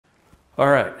All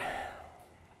right.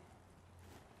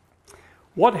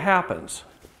 What happens?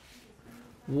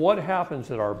 What happens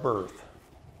at our birth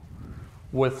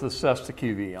with the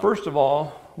CESTUI? First of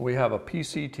all, we have a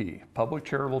PCT, Public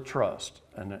Charitable Trust,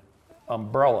 an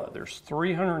umbrella. There's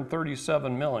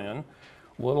 337 million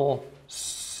little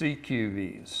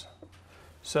CQVs,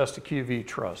 CESTUI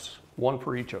trusts, one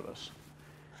for each of us,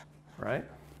 right?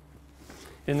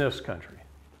 In this country.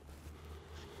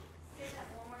 Say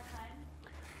that one more time.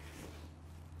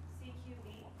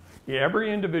 CQV. Yeah,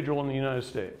 every individual in the United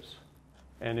States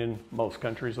and in most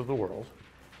countries of the world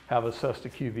have a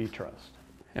CESTUI trust.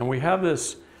 And we have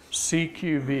this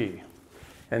CQV.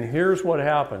 And here's what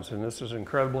happens, and this is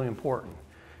incredibly important.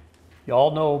 You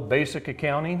all know basic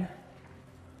accounting?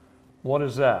 What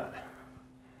is that?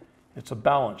 It's a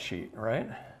balance sheet, right?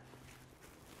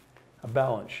 A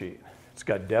balance sheet. It's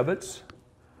got debits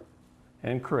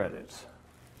and credits.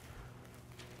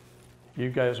 You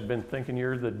guys have been thinking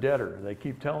you're the debtor. They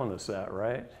keep telling us that,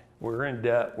 right? We're in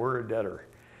debt, we're a debtor.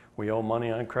 We owe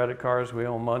money on credit cards, we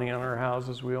owe money on our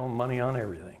houses, we owe money on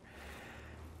everything.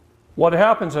 What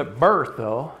happens at birth,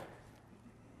 though,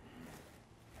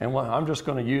 and I'm just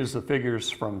going to use the figures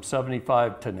from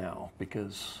 75 to now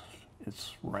because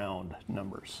it's round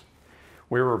numbers.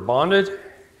 We were bonded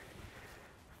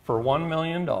for $1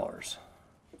 million.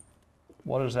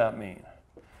 What does that mean?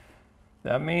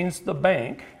 That means the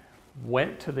bank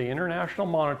went to the International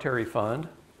Monetary Fund,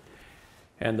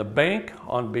 and the bank,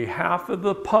 on behalf of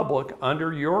the public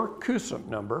under your CUSIP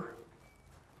number,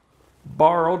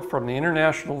 borrowed from the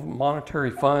International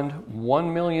Monetary Fund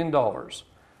 $1 million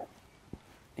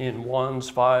in ones,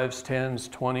 fives, tens,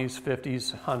 20s,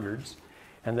 50s, hundreds,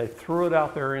 and they threw it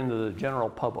out there into the general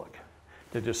public.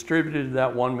 They distributed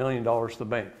that $1 million to the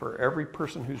bank for every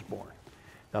person who's born.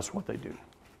 That's what they do.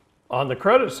 On the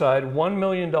credit side, $1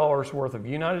 million worth of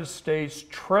United States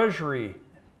Treasury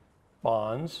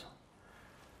bonds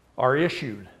are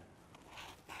issued,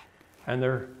 and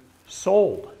they're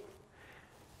sold.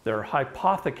 They're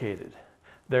hypothecated,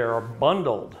 they are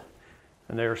bundled,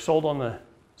 and they are sold on the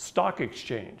stock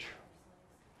exchange.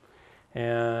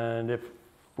 And if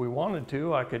we wanted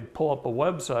to, I could pull up a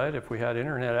website if we had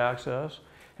internet access,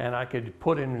 and I could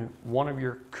put in one of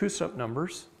your CUSIP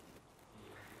numbers,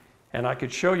 and I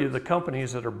could show you the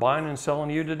companies that are buying and selling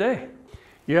you today.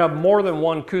 You have more than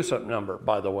one CUSIP number,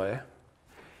 by the way.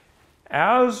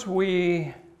 As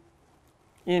we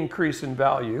increase in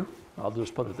value, I'll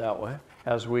just put it that way,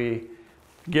 as we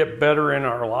get better in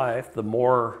our life, the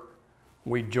more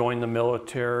we join the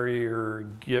military or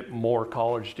get more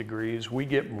college degrees, we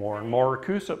get more and more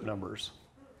CUSIP numbers.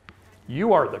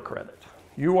 You are the credit.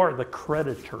 You are the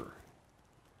creditor.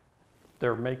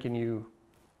 They're making you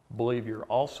believe you're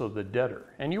also the debtor,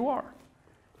 and you are.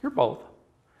 You're both.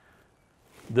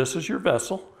 This is your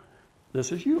vessel.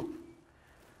 This is you.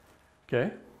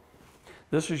 Okay?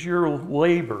 This is your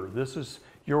labor. This is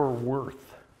your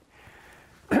worth.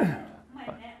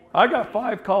 I got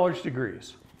 5 college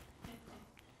degrees.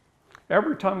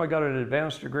 Every time I got an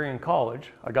advanced degree in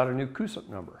college, I got a new CUSIP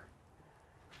number.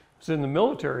 So in the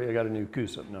military, I got a new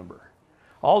CUSIP number.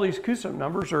 All these CUSIP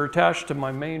numbers are attached to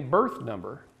my main birth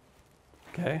number.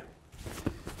 Okay?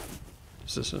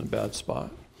 Is this in a bad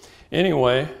spot?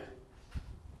 Anyway,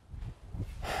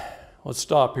 let's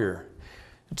stop here.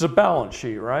 It's a balance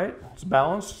sheet, right? It's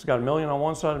balanced. It's got $1 million on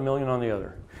one side, $1 million on the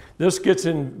other. This gets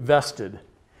invested.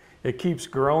 It keeps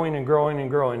growing and growing and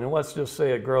growing. And let's just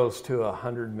say it grows to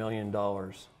 $100 million.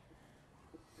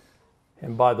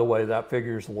 And by the way, that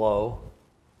figure's low.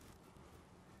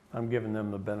 I'm giving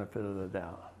them the benefit of the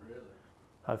doubt. Really?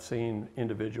 I've seen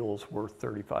individuals worth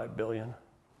 $35 billion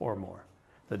or more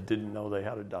that didn't know they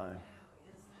had a dime.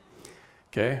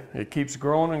 Okay, it keeps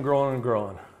growing and growing and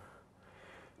growing.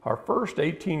 Our first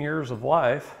 18 years of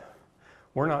life,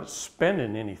 we're not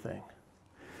spending anything.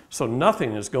 So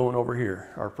nothing is going over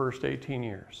here, our first 18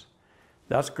 years.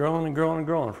 That's growing and growing and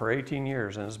growing for 18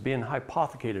 years, and it's being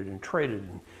hypothecated and traded,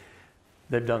 and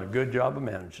they've done a good job of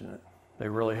managing it. They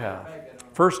really have.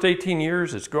 First 18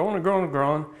 years, it's growing and growing and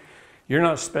growing. You're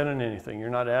not spending anything.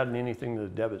 You're not adding anything to the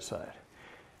debit side.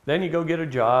 Then you go get a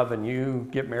job, and you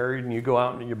get married, and you go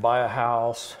out and you buy a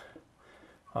house.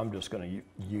 I'm just going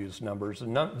to use numbers.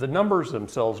 The numbers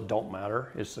themselves don't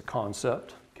matter. It's the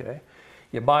concept, okay?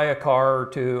 You buy a car or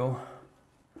two.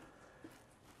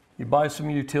 You buy some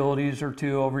utilities or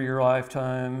two over your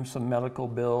lifetime, some medical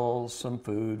bills, some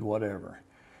food, whatever.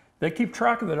 They keep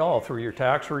track of it all through your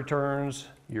tax returns,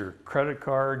 your credit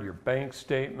card, your bank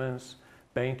statements.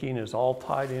 Banking is all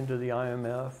tied into the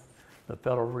IMF, the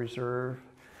Federal Reserve.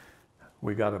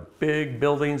 We got a big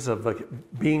buildings of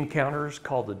bean counters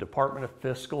called the Department of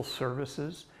Fiscal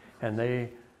Services, And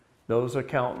those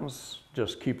accountants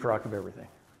just keep track of everything,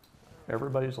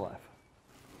 everybody's life.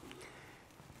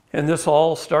 And this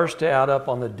all starts to add up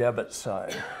on the debit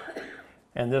side.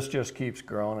 And this just keeps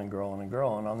growing and growing and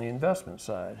growing on the investment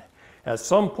side. At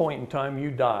some point in time, you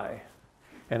die,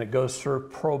 and it goes through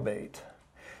probate.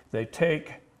 They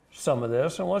take some of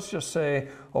this, and let's just say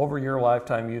over your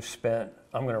lifetime you've spent,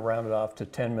 I'm going to round it off to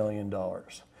 $10 million.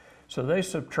 So they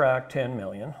subtract $10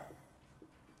 million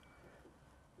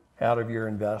out of your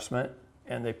investment,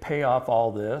 and they pay off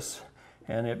all this,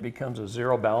 and it becomes a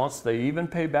zero balance. They even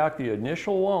pay back the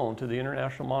initial loan to the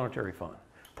International Monetary Fund,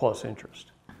 plus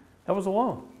interest. That was a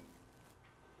loan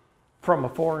from a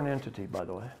foreign entity, by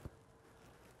the way,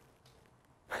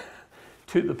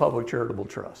 to the Public Charitable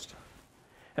Trust.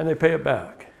 And they pay it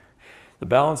back. The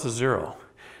balance is zero.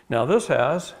 Now this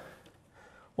has,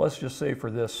 let's just say for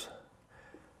this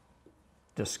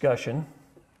discussion,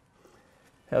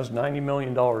 has $90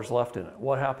 million left in it.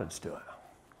 What happens to it?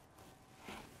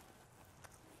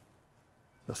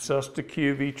 The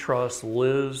CESTUI trust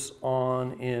lives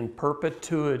on in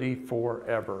perpetuity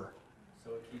forever.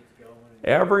 So it keeps going.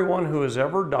 Everyone who has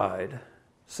ever died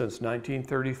since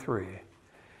 1933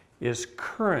 is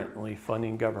currently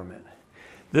funding government.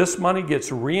 This money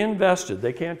gets reinvested.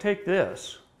 They can't take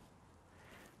this,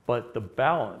 but the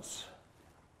balance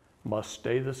must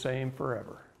stay the same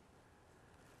forever.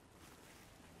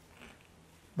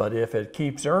 But if it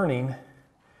keeps earning,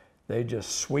 they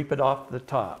just sweep it off the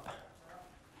top.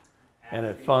 And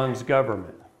it funds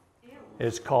government.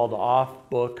 It's called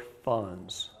off-book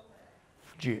funds.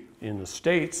 In the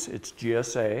states, it's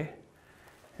GSA,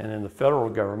 and in the federal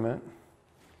government,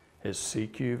 it's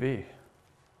CQV.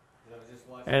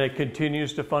 And it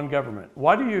continues to fund government.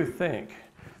 Why do you think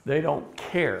they don't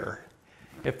care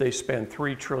if they spend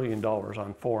 $3 trillion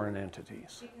on foreign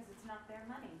entities? Because it's not their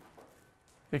money.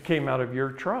 It came out of your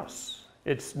trusts.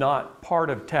 It's not part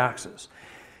of taxes.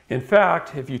 In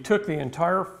fact, if you took the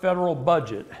entire federal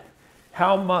budget,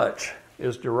 how much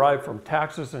is derived from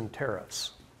taxes and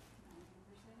tariffs?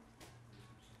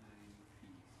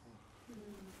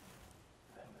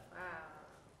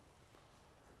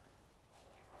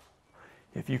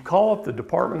 If you call up the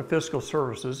Department of Fiscal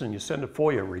Services and you send a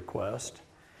FOIA request,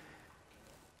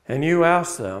 and you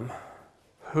ask them,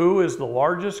 who is the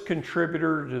largest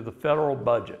contributor to the federal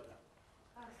budget?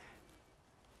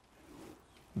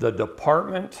 The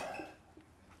Department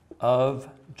of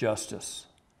Justice,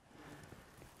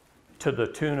 to the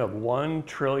tune of $1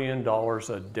 trillion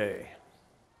a day,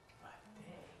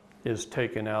 is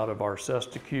taken out of our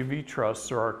CESTUI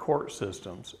trusts or our court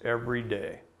systems every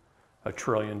day. $1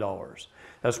 trillion.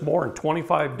 That's more in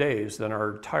 25 days than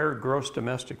our entire gross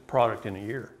domestic product in a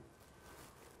year.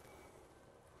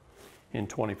 In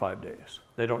 25 days.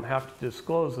 They don't have to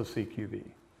disclose the CQV.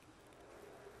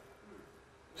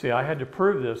 See, I had to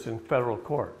prove this in federal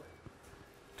court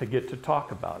to get to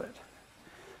talk about it.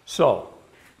 So,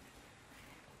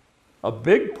 a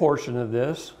big portion of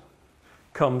this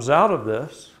comes out of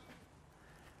this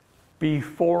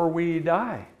before we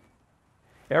die.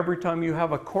 Every time you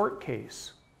have a court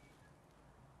case,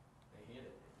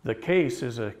 the case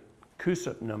is a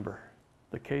CUSIP number,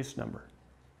 the case number.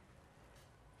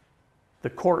 The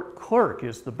court clerk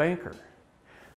is the banker.